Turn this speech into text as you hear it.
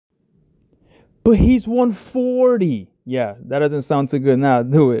But he's 140. Yeah, that doesn't sound too good now,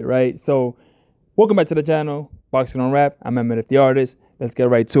 do it, right? So, welcome back to the channel, Boxing on Rap. I'm Emmett the Artist. Let's get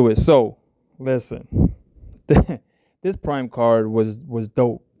right to it. So, listen, this Prime card was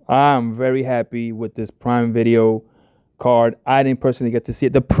dope. I'm very happy with this Prime Video card. I didn't personally get to see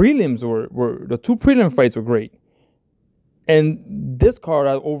it. The prelims were the two prelim fights were great. And this card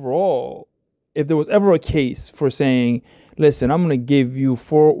overall, if there was ever a case for saying, listen, I'm going to give you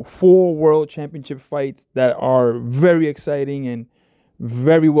four world championship fights that are very exciting and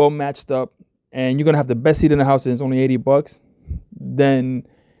very well matched up, and you're going to have the best seat in the house and it's only $80, then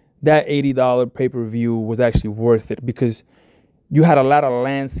that $80 pay-per-view was actually worth it because you had a lot of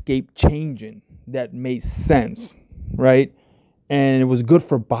landscape changing that made sense, right? And it was good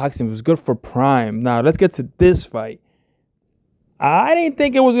for boxing. It was good for Prime. Now, let's get to this fight. I didn't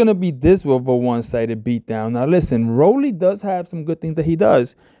think it was going to be this of a one-sided beatdown. Now, listen, Rolly does have some good things that he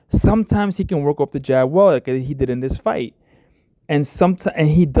does. Sometimes he can work off the jab well, like he did in this fight. And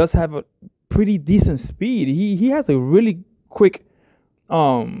he does have a pretty decent speed. He has a really quick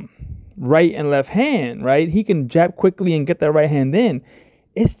right and left hand, right? He can jab quickly and get that right hand in.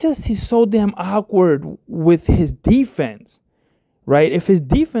 It's just he's so damn awkward with his defense, right? If his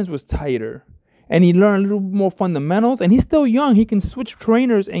defense was tighter and he learned a little more fundamentals, and he's still young, he can switch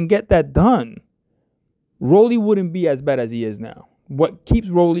trainers and get that done, Rolly wouldn't be as bad as he is now. What keeps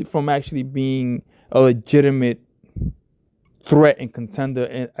Rolly from actually being a legitimate threat and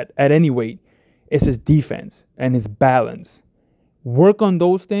contender at any weight is his defense and his balance. Work on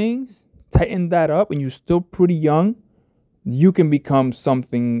those things, tighten that up, and you're still pretty young, you can become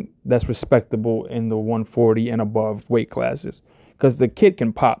something that's respectable in the 140 and above weight classes because the kid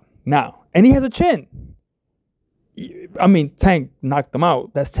can pop. Now, and he has a chin. I mean, Tank knocked him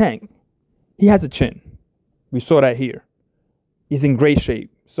out. That's Tank. He has a chin. We saw that here. He's in great shape.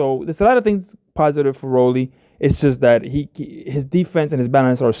 So there's a lot of things positive for Rolly. It's just that his defense and his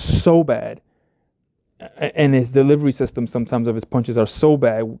balance are so bad. And his delivery system sometimes of his punches are so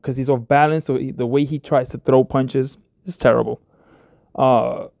bad because he's off balance. So the way he tries to throw punches is terrible.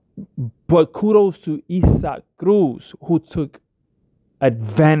 But kudos to Isaac Cruz, who took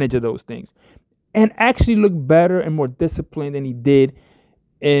advantage of those things and actually looked better and more disciplined than he did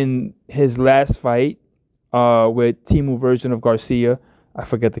in his last fight with Timu version of Garcia. I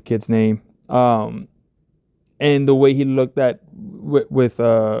forget the kid's name. And the way he looked at with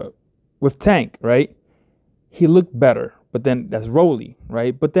Tank, right? He looked better, but then that's Rolly,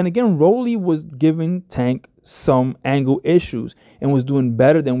 right? But then again, Rolly was giving Tank some angle issues and was doing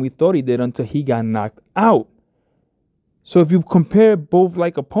better than we thought he did until he got knocked out. So if you compare both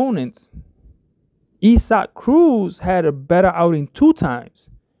like opponents, Isaac Cruz had a better outing 2 times,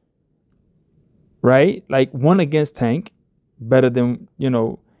 right? Like one against Tank, better than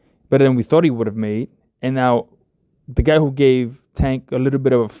we thought he would have made. And now the guy who gave Tank a little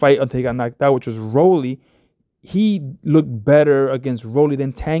bit of a fight until he got knocked out, which was Rolly, he looked better against Rolly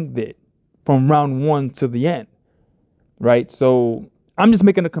than Tank did from round 1 to the end, right? So I'm just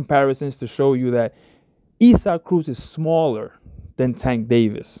making the comparisons to show you that Isaac Cruz is smaller than Tank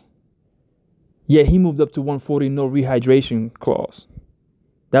Davis. Yet he moved up to 140, no rehydration clause.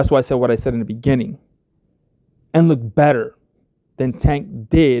 That's why I said what I said in the beginning. And looked better than Tank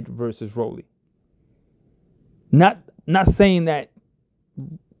did versus Rolly. Not saying that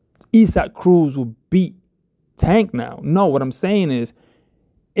Isaac Cruz will beat Tank now. No, what I'm saying is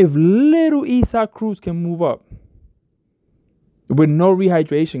if little Isaac Cruz can move up with no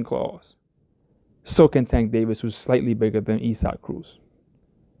rehydration clause, so can Tank Davis, who's slightly bigger than Isaac Cruz.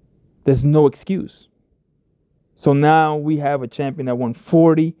 There's no excuse. So now we have a champion at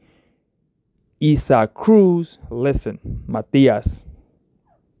 140. Isaac Cruz. Listen, Matias,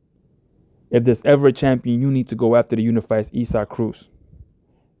 if there's ever a champion you need to go after to unify is Isaac Cruz.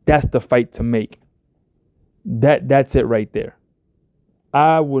 That's the fight to make. That's it right there.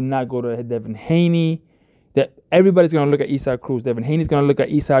 I would not go to Devin Haney. That everybody's gonna look at Isaac Cruz. Devin Haney's gonna look at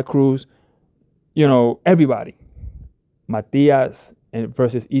Isaac Cruz. Everybody. Matias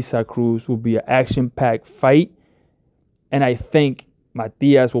versus Isaac Cruz will be an action-packed fight. And I think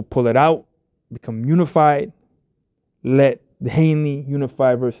Matias will pull it out, become unified. Let Haney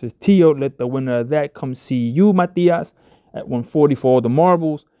unify versus Tio. Let the winner of that come see you, Matias, at 140 for all the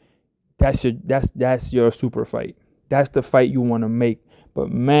marbles. That's your super fight. That's the fight you want to make. But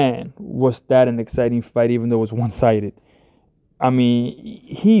man, was that an exciting fight, even though it was one-sided. I mean,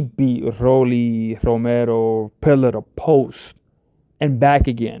 he beat Rolly, Romero, pillar to post, and back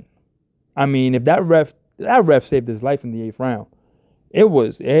again. I mean, if that ref saved his life in the 8th round. It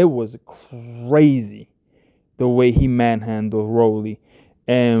was crazy the way he manhandled Rolly.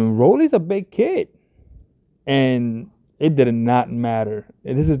 And Rolly's a big kid. And it did not matter.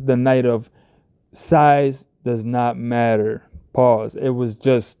 And this is the night of size does not matter. Pause. It was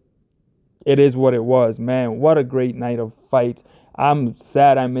just, it is what it was. Man, what a great night of fights. I'm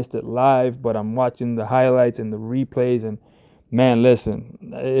sad I missed it live, but I'm watching the highlights and the replays. And man,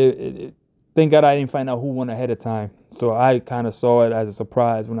 listen, thank God I didn't find out who won ahead of time. So I kind of saw it as a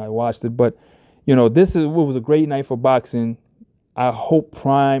surprise when I watched it. But, this was a great night for boxing. I hope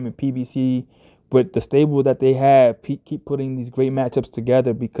Prime and PBC, with the stable that they have, keep putting these great matchups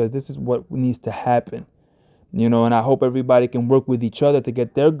together, because this is what needs to happen. And I hope everybody can work with each other to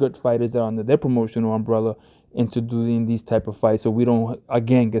get their good fighters that are under their promotional umbrella into doing these type of fights, so we don't,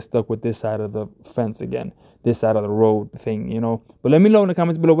 again, get stuck with this side of the fence again, this side of the road thing, But let me know in the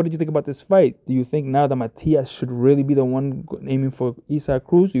comments below, what did you think about this fight? Do you think now that Matias should really be the one aiming for Isaac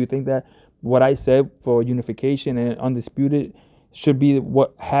Cruz? Do you think that what I said for unification and undisputed should be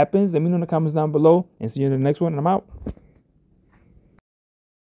what happens? Let me know in the comments down below, and see you in the next one, and I'm out.